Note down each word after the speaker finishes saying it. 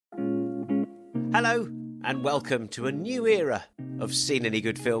Hello, and welcome to a new era of Seen Any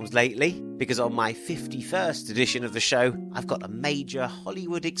Good Films Lately, because on my 51st edition of the show, I've got a major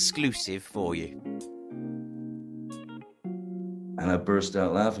Hollywood exclusive for you. And I burst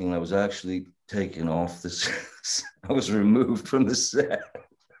out laughing, and I was actually taken off this. I was removed from the set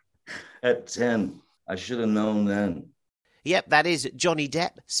at 10. I should have known then. Yep, that is Johnny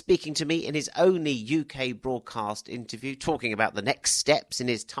Depp speaking to me in his only UK broadcast interview, talking about the next steps in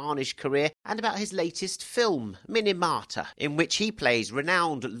his tarnished career and about his latest film, Minamata, in which he plays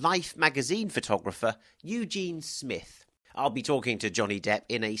renowned Life magazine photographer Eugene Smith. I'll be talking to Johnny Depp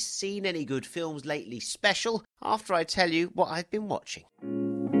in a Seen Any Good Films Lately special after I tell you what I've been watching.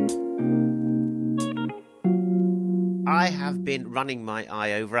 I have been running my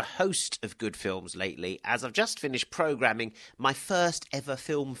eye over a host of good films lately, as I've just finished programming my first ever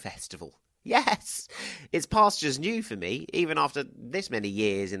film festival. Yes, it's pastures new for me. Even after this many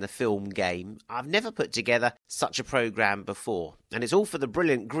years in the film game, I've never put together such a programme before. And it's all for the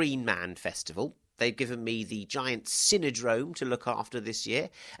brilliant Green Man Festival. They've given me the giant Cinedrome to look after this year,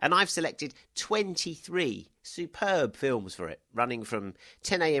 and I've selected 23 superb films for it, running from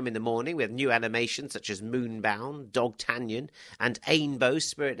 10 a.m. in the morning with new animations such as Moonbound, Dogtanian, and Ainbo,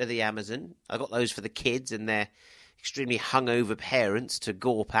 Spirit of the Amazon. I got those for the kids and their extremely hungover parents to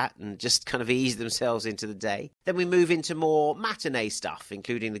gawp at and just kind of ease themselves into the day. Then we move into more matinee stuff,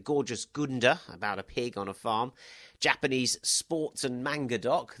 including the gorgeous Gunda, about a pig on a farm, Japanese sports and manga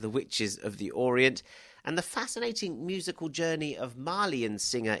doc, The Witches of the Orient, and the fascinating musical journey of Malian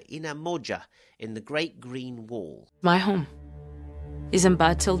singer Ina Moja in The Great Green Wall. My home is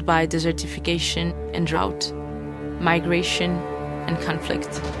embattled by desertification and drought, migration and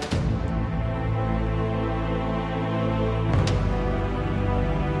conflict.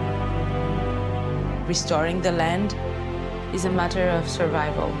 Restoring the land is a matter of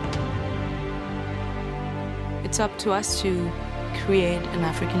survival. It's up to us to create an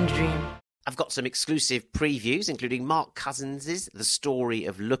African dream. I've got some exclusive previews, including Mark Cousins' The Story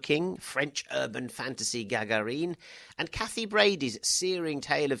of Looking, French urban fantasy Gagarine, and Kathy Brady's searing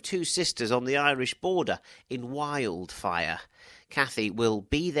tale of two sisters on the Irish border in Wildfire. Kathy will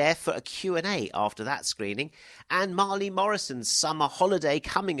be there for a Q&A after that screening, and Marley Morrison's summer holiday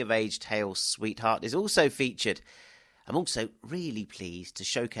coming-of-age tale, Sweetheart, is also featured. I'm also really pleased to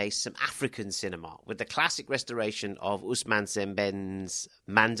showcase some African cinema with the classic restoration of Ousmane Sembène's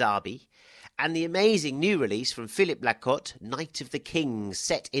Mandabi and the amazing new release from Philippe Lacotte, Night of the Kings,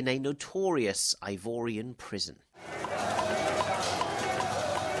 set in a notorious Ivorian prison.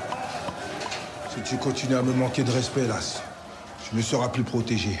 Si tu continues à me manquer de respect, Las, tu ne seras plus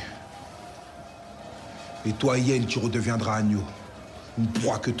protégé. Et toi, Yen, tu redeviendras agneau. Une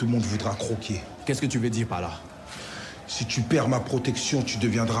proie que tout le monde voudra croquer. Qu'est-ce que tu veux dire par là? Si tu perds ma protection, tu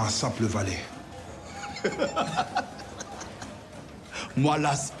deviendras un simple valet. Moi,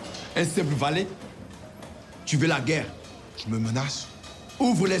 Las, un simple valet? Tu veux la guerre? Tu me menaces?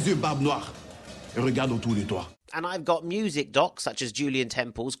 Ouvre les yeux, barbe noire, et regarde autour de toi. And I've got music docs such as Julian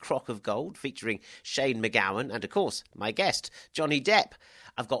Temple's Crock of Gold, featuring Shane MacGowan, and of course, my guest, Johnny Depp.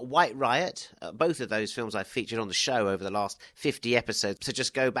 I've got White Riot, both of those films I've featured on the show over the last 50 episodes, so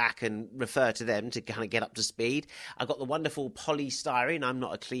just go back and refer to them to kind of get up to speed. I've got the wonderful Polystyrene, I'm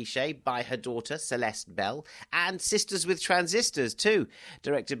Not a Cliche, by her daughter, Celeste Bell, and Sisters with Transistors too,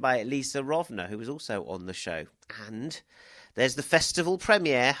 directed by Lisa Rovner, who was also on the show. And there's the festival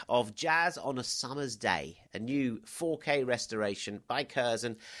premiere of Jazz on a Summer's Day, a new 4K restoration by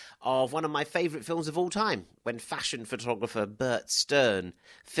Curzon of one of my favourite films of all time, when fashion photographer Bert Stern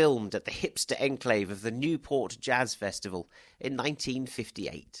filmed at the hipster enclave of the Newport Jazz Festival in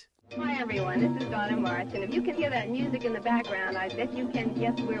 1958. Hi everyone, this is Donna March, and if you can hear that music in the background, I bet you can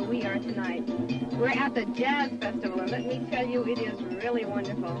guess where we are tonight. We're at the Jazz Festival, and let me tell you, it is really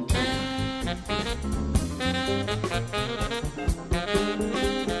wonderful.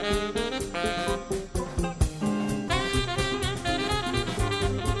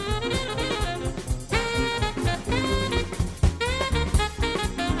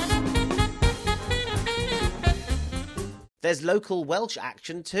 There's local Welsh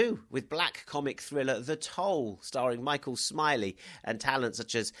action too, with black comic thriller The Toll, starring Michael Smiley and talent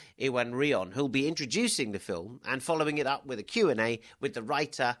such as Iwan Rheon, who'll be introducing the film and following it up with a Q&A with the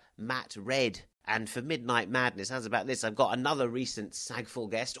writer Matt Red. And for Midnight Madness, how's about this? I've got another recent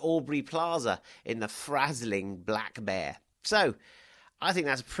SAGFUL guest, Aubrey Plaza, in the frazzling Black Bear. So, I think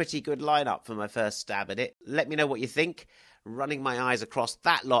that's a pretty good lineup for my first stab at it. Let me know what you think. Running my eyes across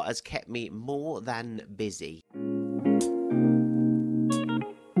that lot has kept me more than busy.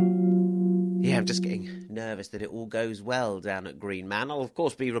 Yeah, I'm just getting nervous that it all goes well down at Green Man. I'll, of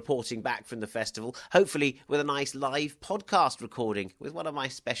course, be reporting back from the festival, hopefully with a nice live podcast recording with one of my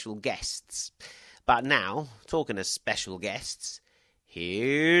special guests. But now, talking of special guests,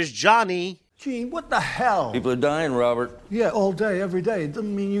 here's Johnny. Gene, what the hell? People are dying, Robert. Yeah, all day, every day. It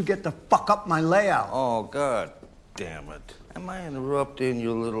doesn't mean you get to fuck up my layout. Oh, God damn it. Am I interrupting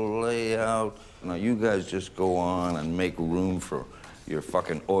your little layout? Now, you guys just go on and make room for your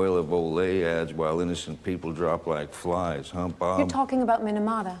fucking Oil of Olay ads while innocent people drop like flies, huh, Bob? You're talking about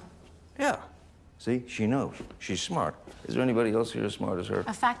Minamata. Yeah. See, she knows. She's smart. Is there anybody else here as smart as her?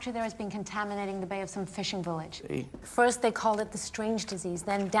 A factory there has been contaminating the bay of some fishing village. See? First they called it the strange disease,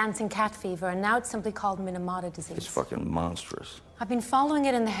 then dancing cat fever, and now it's simply called Minamata disease. It's fucking monstrous. I've been following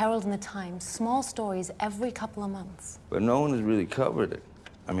it in the Herald and the Times, small stories every couple of months. But no one has really covered it.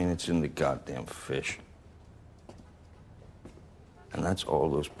 I mean, it's in the goddamn fish. And that's all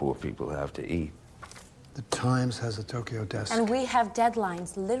those poor people have to eat. The Times has a Tokyo desk. And we have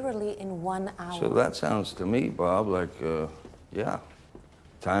deadlines literally in 1 hour. So that sounds to me, Bob, like, yeah,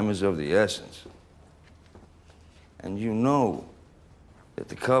 time is of the essence. And you know that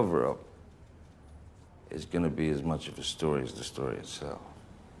the cover-up is going to be as much of a story as the story itself.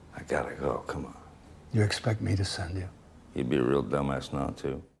 I gotta go, come on. You expect me to send you? You'd be a real dumbass not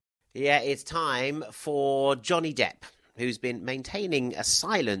to. Yeah, it's time for Johnny Depp, who's been maintaining a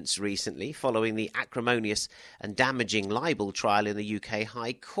silence recently following the acrimonious and damaging libel trial in the UK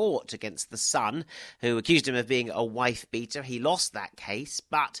High Court against The Sun, who accused him of being a wife-beater. He lost that case,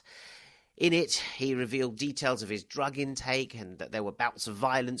 but in it he revealed details of his drug intake and that there were bouts of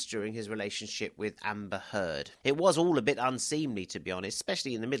violence during his relationship with Amber Heard. It was all a bit unseemly, to be honest,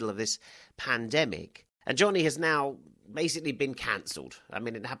 especially in the middle of this pandemic. And Johnny has now basically been cancelled. I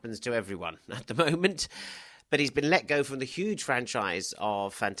mean, it happens to everyone at the moment. But he's been let go from the huge franchise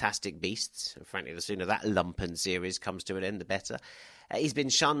of Fantastic Beasts. Frankly, the sooner that lumpen series comes to an end, the better. He's been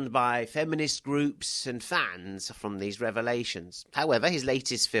shunned by feminist groups and fans from these revelations. However, his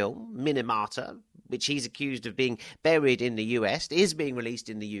latest film, Minamata, which he's accused of being buried in the US, is being released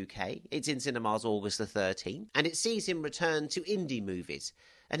in the UK. It's in cinemas August the 13th, and it sees him return to indie movies.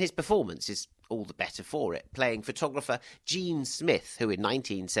 And his performance is all the better for it, playing photographer Gene Smith, who in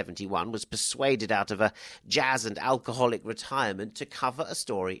 1971 was persuaded out of a jazz and alcoholic retirement to cover a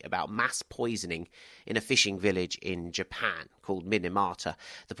story about mass poisoning in a fishing village in Japan called Minamata,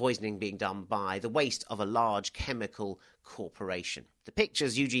 the poisoning being done by the waste of a large chemical corporation. The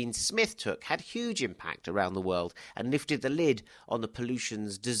pictures Eugene Smith took had huge impact around the world and lifted the lid on the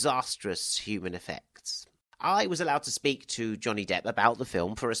pollution's disastrous human effects. I was allowed to speak to Johnny Depp about the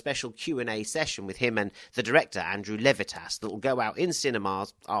film for a special Q&A session with him and the director, Andrew Levitas, that will go out in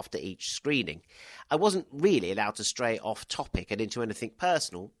cinemas after each screening. I wasn't really allowed to stray off topic and into anything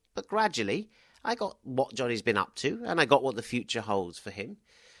personal, but gradually I got what Johnny's been up to, and I got what the future holds for him.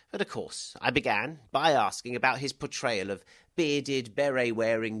 But of course, I began by asking about his portrayal of bearded,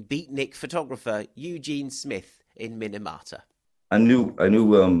 beret-wearing, beatnik photographer Eugene Smith in Minamata. I knew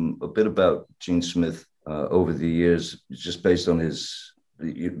a bit about Gene Smith over the years, just based on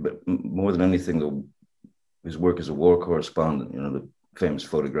more than anything, his work as a war correspondent, the famous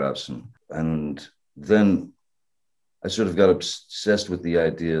photographs. And then I sort of got obsessed with the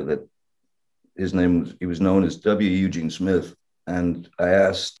idea that he was known as W. Eugene Smith. And I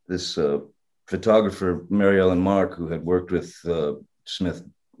asked this photographer, Mary Ellen Mark, who had worked with Smith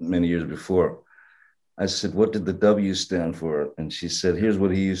many years before, I said, what did the W stand for? And she said, here's what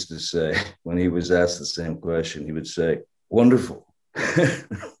he used to say when he was asked the same question. He would say, wonderful.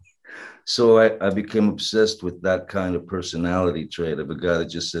 So I became obsessed with that kind of personality trait of a guy that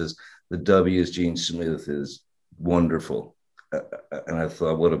just says, the W is Gene Smith is wonderful. And I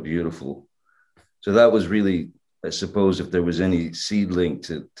thought, what a beautiful. So that was really, I suppose, if there was any seedling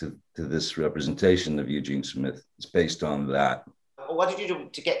to this representation of Eugene Smith, it's based on that. What did you do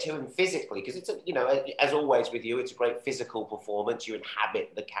to get to him physically? Because it's, as always with you, it's a great physical performance. You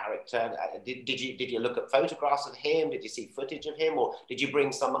inhabit the character. Did you look at photographs of him? Did you see footage of him, or did you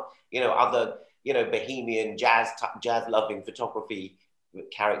bring some, other, bohemian jazz-loving photography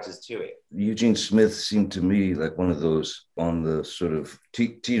characters to it? Eugene Smith seemed to me like one of those on the sort of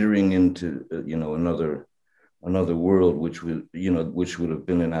teetering into, another world, which would have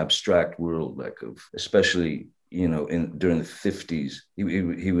been an abstract world, like of especially. During the 50s,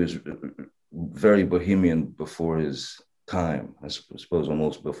 he was very bohemian before his time, I suppose,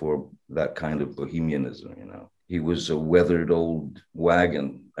 almost before that kind of bohemianism, He was a weathered old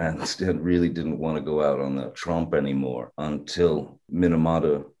wagon and really didn't want to go out on the trompe anymore until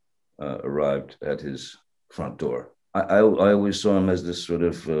Minamata arrived at his front door. I always saw him as this sort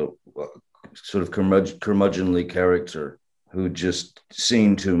of sort of curmudgeonly character who just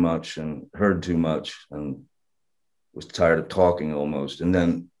seen too much and heard too much and was tired of talking almost. And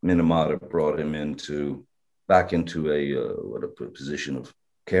then Minamata brought him back into a position of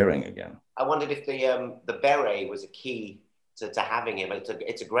caring again. I wondered if the beret was a key to having him.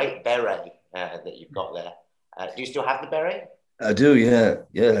 It's a great beret that you've got there. Do you still have the beret? I do, yeah.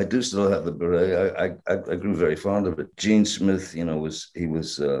 I do still have the beret. I grew very fond of it. Gene Smith, you know, was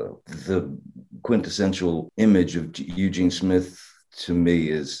the quintessential image of Eugene Smith to me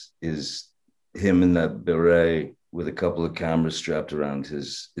is him in that beret with a couple of cameras strapped around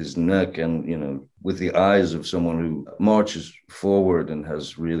his neck, and, you know, with the eyes of someone who marches forward and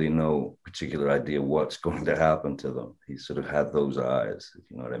has really no particular idea what's going to happen to them. He sort of had those eyes,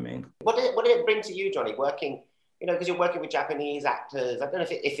 if you know what I mean. What did it bring to you, Johnny, working, you know, because you're working with Japanese actors? I don't know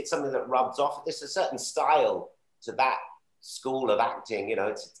if it's something that rubs off. There's a certain style to that school of acting, you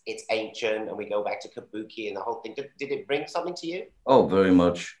know, it's ancient, and we go back to Kabuki and the whole thing. Did it bring something to you? Oh, very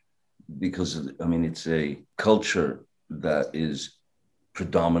much. Because, I mean, it's a culture that is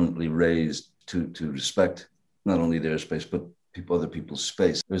predominantly raised to respect not only their space, but other people's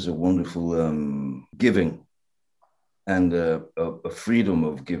space. There's a wonderful giving and a freedom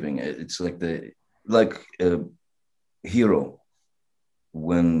of giving. It's like a hero.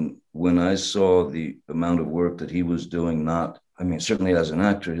 When I saw the amount of work that he was doing, certainly as an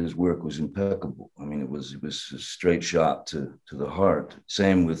actor, his work was impeccable. I mean, it was a straight shot to the heart.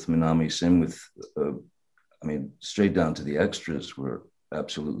 Same with Minami, same with, straight down to the extras were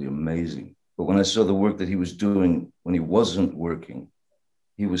absolutely amazing. But when I saw the work that he was doing when he wasn't working,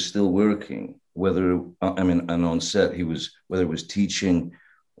 he was still working, and on set, whether it was teaching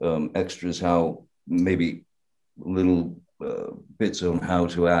extras how, maybe little bits on how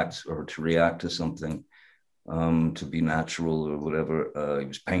to act or to react to something, to be natural or whatever. He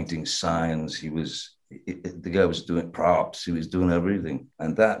was painting signs. The guy was doing props. He was doing everything.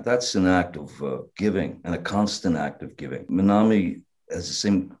 And that's an act of giving, and a constant act of giving. Minami has the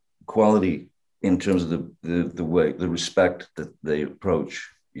same quality in terms of the way, the respect that they approach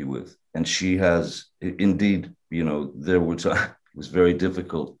you with. And she has, indeed, you know, it was very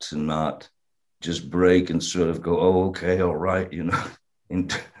difficult to not just break and sort of go, oh, okay, all right, you know,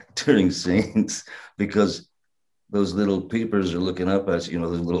 during scenes, because those little peepers are looking up at you, you know,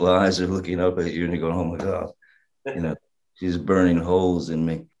 those little eyes are looking up at you, and you're going, oh my God, you know, she's burning holes in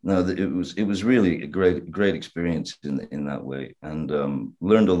me. No, it was really a great experience in that way, and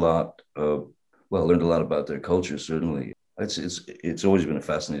learned a lot about their culture, certainly. It's always been a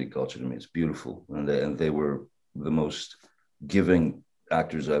fascinating culture to me. It's beautiful, and they were the most giving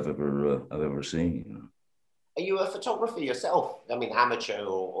actors I've ever seen. You know. Are you a photographer yourself? I mean, amateur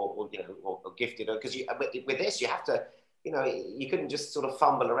or you know, or gifted? Because with this, you have to, you know, you couldn't just sort of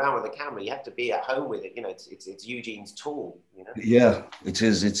fumble around with a camera. You have to be at home with it. You know, it's Eugene's tool. You know. Yeah, it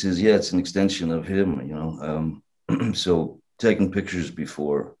is. Yeah, it's an extension of him. You know, so taking pictures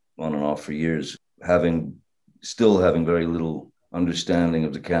before on and off for years, still having very little understanding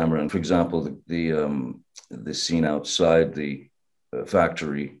of the camera. And for example, the scene outside the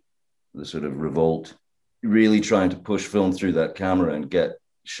factory, the sort of revolt, really trying to push film through that camera and get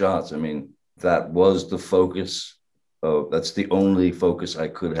shots. I mean, that was the focus. That's the only focus I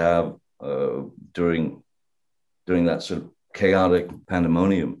could have during that sort of chaotic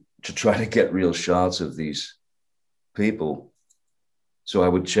pandemonium, to try to get real shots of these people. So I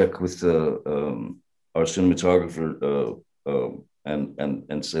would check with our cinematographer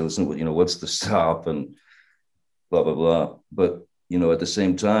and say, listen, you know, what's the stop and blah blah blah. But you know, at the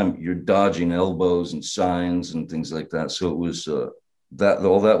same time, you're dodging elbows and signs and things like that. So it was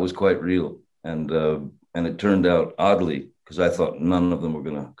all that was quite real, and it turned out, oddly, because I thought none of them were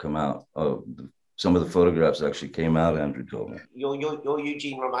going to come out. Some of the photographs actually came out, Andrew told me. Your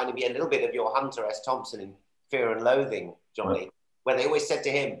Eugene reminded me a little bit of your Hunter S. Thompson in Fear and Loathing, Johnny, right, where they always said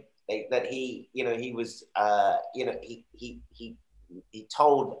to him that he, you know, he was, you know, he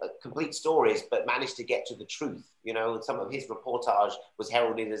told complete stories, but managed to get to the truth. You know, some of his reportage was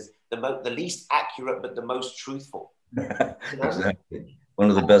heralded as the least accurate, but the most truthful. You know? Exactly. One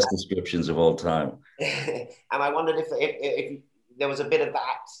of the best descriptions of all time. And I wondered if there was a bit of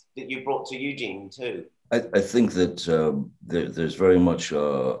that you brought to Eugene too. I think that there's very much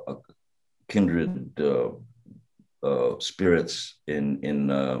a kindred spirits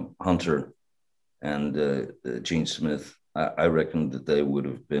in Hunter and Gene Smith. I reckon that they would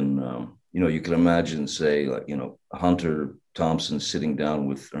have been, you know, you can imagine, say, like, you know, Hunter Thompson sitting down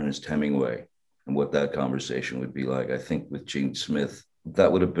with Ernest Hemingway and what that conversation would be like. I think with Gene Smith, that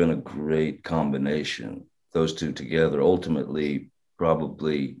would have been a great combination. Those two together, ultimately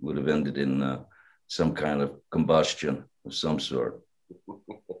probably would have ended in some kind of combustion of some sort.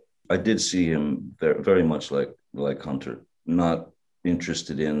 I did see him very, very much like Hunter, not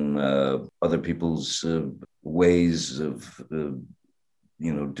interested in other people's ways of,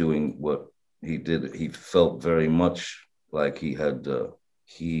 doing what he did. He felt very much like he had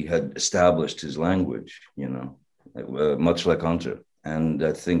established his language, much like Hunter. And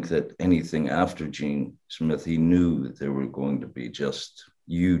I think that anything after Gene Smith, he knew that there were going to be just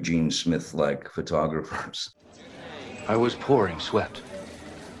Eugene Smith-like photographers. I was pouring sweat.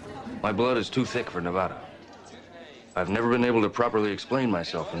 My blood is too thick for Nevada. I've never been able to properly explain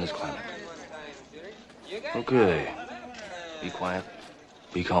myself in this climate. Okay. Be quiet.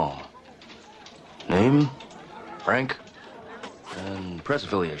 Be calm. Name? Frank? And press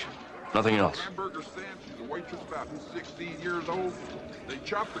affiliation. Nothing else. Hamburger Sampson, the waitress about 16 years old. They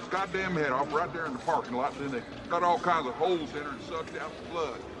chopped her goddamn head off right there in the parking lot. Then they cut all kinds of holes in her and sucked out the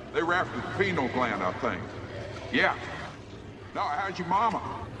blood. They wrapped the pineal gland, I think. Yeah. Now, how's your mama?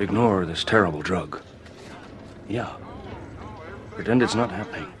 Ignore this terrible drug. Yeah. Pretend it's not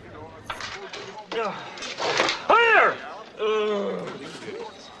happening. Here!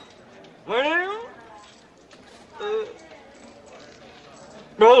 My name?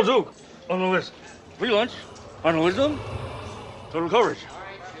 Raoul Duke, on the list. Free lunch, final wisdom, total coverage.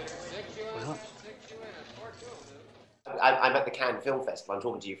 I'm at the Cannes Film Festival. I'm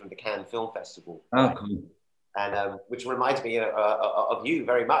talking to you from the Cannes Film Festival. Oh, cool. And which reminds me of you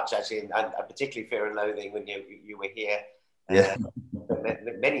very much, actually, and particularly Fear and Loathing when you were here. Yeah.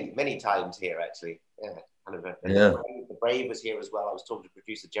 Many times here, actually. Yeah. Yeah. The Brave was here as well. I was talking to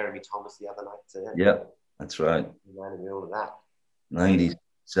producer Jeremy Thomas the other night. So, yeah, that's right. And all of that.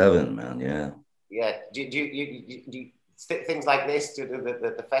 97, man. Yeah. Yeah. Do you things like this to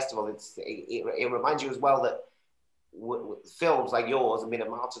the festival? It reminds you as well that films like yours,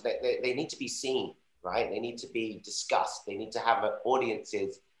 Minamata, they need to be seen, right? They need to be discussed. They need to have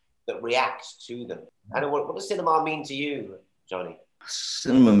audiences that react to them. And what does cinema mean to you, Johnny?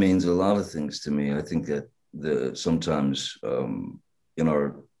 Cinema means a lot of things to me. I think that sometimes in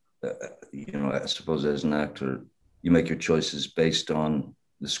our, I suppose as an actor, you make your choices based on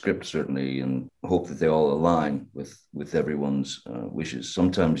the script, certainly, and hope that they all align with everyone's wishes.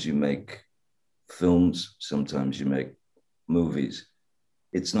 Sometimes you make films, sometimes you make movies.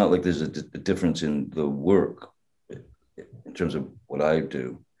 It's not like there's a difference in the work in terms of what I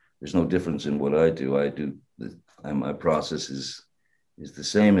do. There's no difference in what I do. And my process is the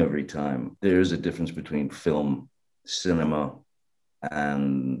same every time. There is a difference between film, cinema,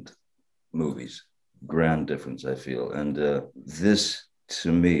 and movies. Grand difference, I feel. And this,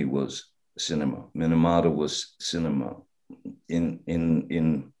 to me, was cinema. Minamata was cinema.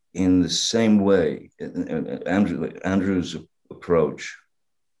 In the same way, Andrew's approach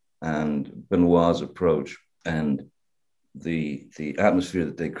and Benoit's approach and the atmosphere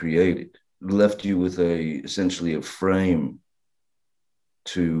that they created left you with essentially a frame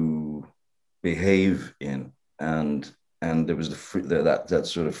to behave in, and there was that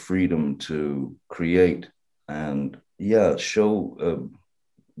sort of freedom to create and show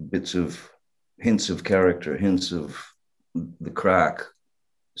bits of hints of character, hints of the crack.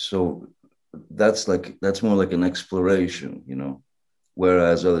 So that's more like an exploration,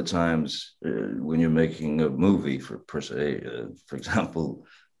 Whereas other times when you're making a movie for example,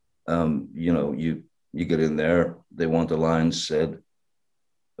 you get in there, they want the lines said,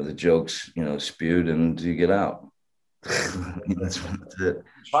 or the jokes, spewed, and you get out. That's it.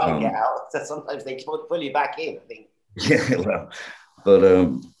 Try to get out. So sometimes they pull you back in, I think. Yeah, well, but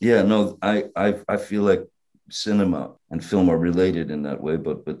I feel like cinema and film are related in that way,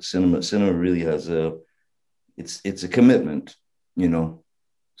 but cinema really has it's a commitment,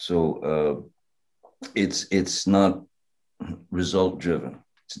 so it's not result driven.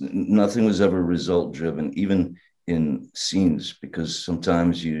 Nothing was ever result driven, even in scenes, because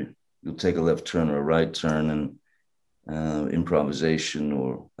sometimes you'll take a left turn or a right turn and improvisation,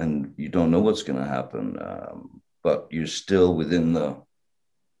 and you don't know what's going to happen, but you're still within the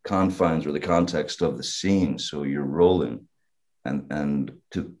confines or the context of the scene, so you're rolling, and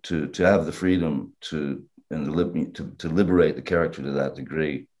to have the freedom to liberate the character to that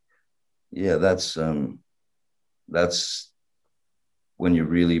degree, that's when you're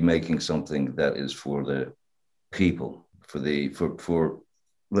really making something that is for the people, for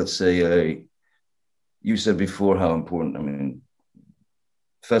let's say, you said before how important,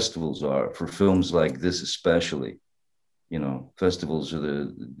 festivals are for films like this, especially. Festivals are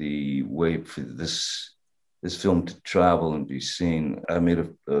the way for this film to travel and be seen. I made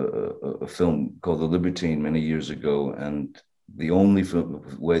a film called The Libertine many years ago, and the only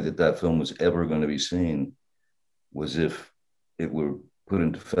way that film was ever going to be seen was if it were put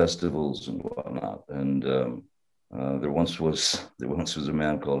into festivals and whatnot. And there once was a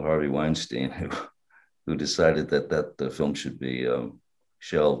man called Harvey Weinstein who decided that the film should be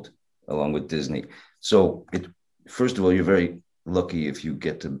shelved along with Disney. So first of all, you're very lucky if you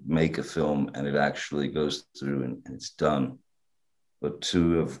get to make a film and it actually goes through and it's done. But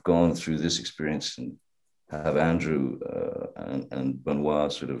to have gone through this experience and have Andrew and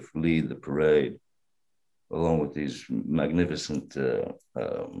Benoit sort of lead the parade, along with these magnificent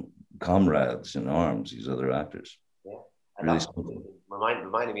comrades in arms, these other actors. Yeah, really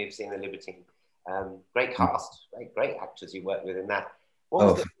reminding me of seeing The Libertine. Great cast, great actors you worked with in that.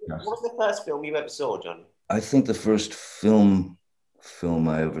 What was the first film you ever saw, Johnny? I think the first film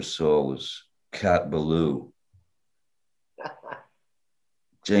I ever saw was Cat Ballou.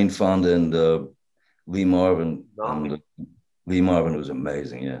 Jane Fonda and Lee Marvin. Lee Marvin was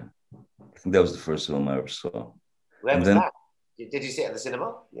amazing, yeah. I think that was the first film I ever saw. Where was that? Did you see it at the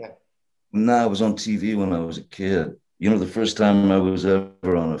cinema? Yeah. No, it was on TV when I was a kid. You know, the first time I was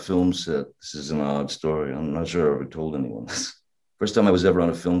ever on a film set, this is an odd story. I'm not sure I ever told anyone this. First time I was ever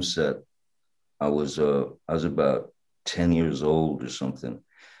on a film set, I was about 10 years old or something,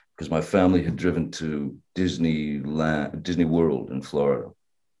 because my family had driven to Disney World in Florida,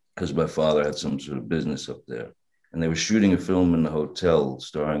 because my father had some sort of business up there. And they were shooting a film in the hotel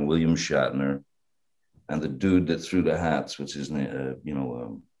starring William Shatner and the dude that threw the hats, which is,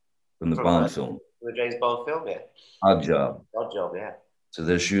 from the Bond film. The James Bond film, yeah. Odd Job. Odd Job, yeah. So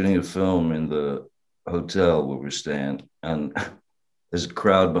they're shooting a film in the hotel where we're staying, and there's a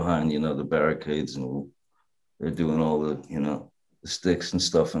crowd behind, the barricades, and they're doing all the, the sticks and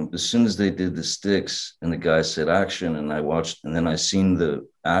stuff. And as soon as they did the sticks and the guy said action, and I watched, and then I seen the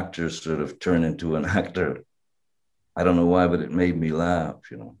actor sort of turn into an actor. I don't know why, but it made me laugh,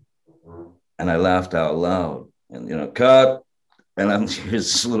 And I laughed out loud, and, cut. And I'm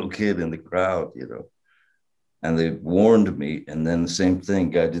here's this little kid in the crowd, and they warned me. And then the same thing,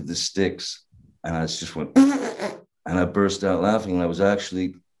 guy did the sticks, and I just went, and I burst out laughing. And I was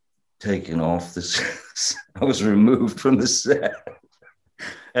actually taken off the set. I was removed from the set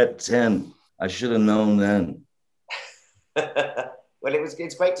at 10. I should have known then. Well,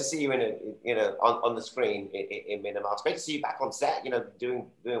 it's great to see you on the screen in Minimar. It's great to see you back on set, doing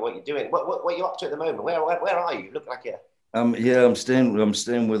what you're doing. What are you up to at the moment? Where are you? You look like you're... I'm staying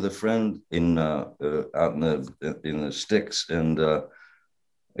with a friend out in the sticks, and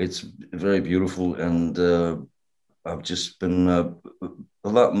it's very beautiful. And I've just been a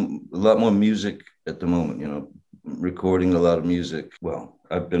lot more music at the moment. Recording a lot of music. Well,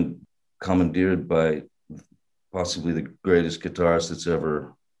 I've been commandeered by possibly the greatest guitarist that's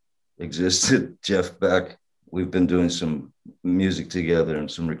ever existed, Jeff Beck. We've been doing some music together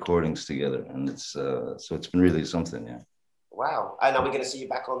and some recordings together, and it's so it's been really something, yeah. Wow! And are we going to see you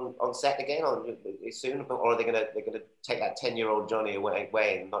back on set again soon, or are they going to take that 10-year-old Johnny away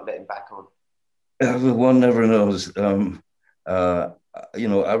and not let him back on? One never knows. I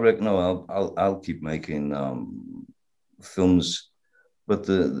reckon I'll keep making films, but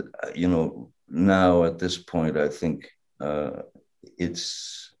now at this point I think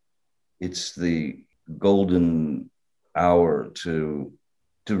it's the golden hour to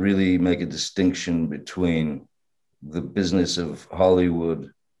really make a distinction between the business of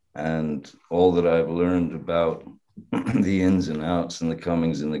Hollywood and all that I've learned about the ins and outs and the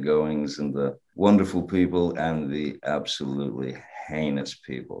comings and the goings and the wonderful people and the absolutely heinous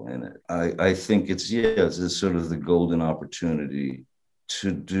people in it. I think it's sort of the golden opportunity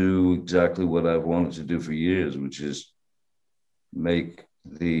to do exactly what I've wanted to do for years, which is make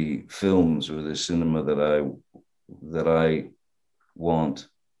the films or the cinema that I want,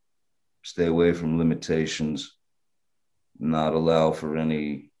 stay away from limitations, not allow for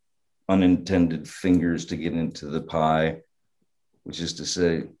any unintended fingers to get into the pie, which is to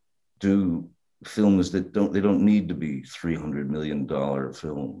say, do films that don't need to be $300 million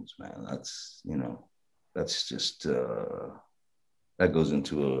films, man. That's just that goes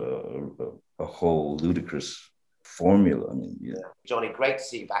into a whole ludicrous formula. I mean, yeah. Johnny, great to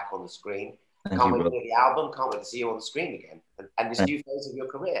see you back on the screen. Thank Can't you, wait to brother. hear the album. Can't wait to see you on the screen again. And this new phase of your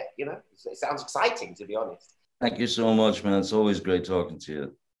career, it sounds exciting, to be honest. Thank you so much, man. It's always great talking to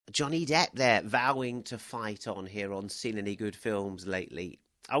you. Johnny Depp there, vowing to fight on here on Seen Any Good Films lately.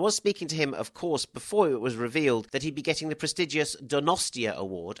 I was speaking to him, of course, before it was revealed that he'd be getting the prestigious Donostia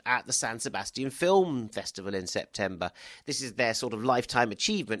Award at the San Sebastian Film Festival in September. This is their sort of lifetime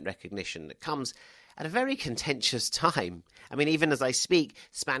achievement recognition that comes at a very contentious time. I mean, even as I speak,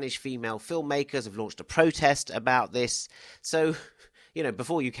 Spanish female filmmakers have launched a protest about this. So, you know,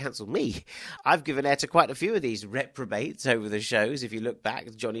 before you cancel me, I've given air to quite a few of these reprobates over the shows. If you look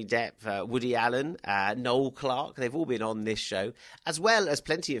back, Johnny Depp, Woody Allen, Noel Clarke, they've all been on this show, as well as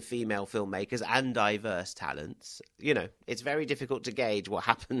plenty of female filmmakers and diverse talents. You know, it's very difficult to gauge what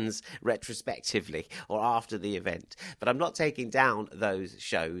happens retrospectively or after the event. But I'm not taking down those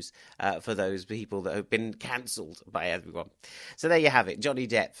shows for those people that have been cancelled by everyone. So there you have it. Johnny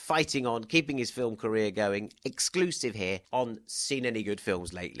Depp fighting on, keeping his film career going, exclusive here on Seen Any Good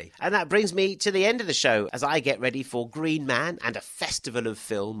Films Lately. And that brings me to the end of the show as I get ready for Green Man and a festival of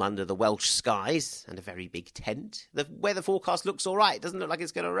film under the Welsh skies and a very big tent. The weather forecast looks all right. It doesn't look like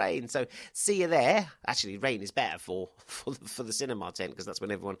it's going to rain. So see you there. Actually, rain is better for the cinema tent because that's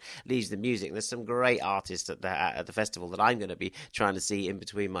when everyone leaves the music. And there's some great artists at the festival that I'm going to be trying to see in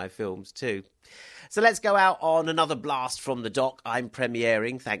between my films too. So let's go out on another blast from the dock. I'm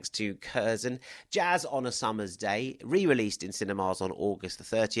premiering, thanks to Curzon, Jazz on a Summer's Day, re-released in cinemas on August the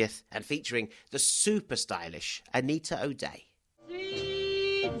 30th, and featuring the super stylish Anita O'Day.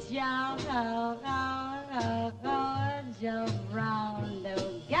 Sweet child of Brown.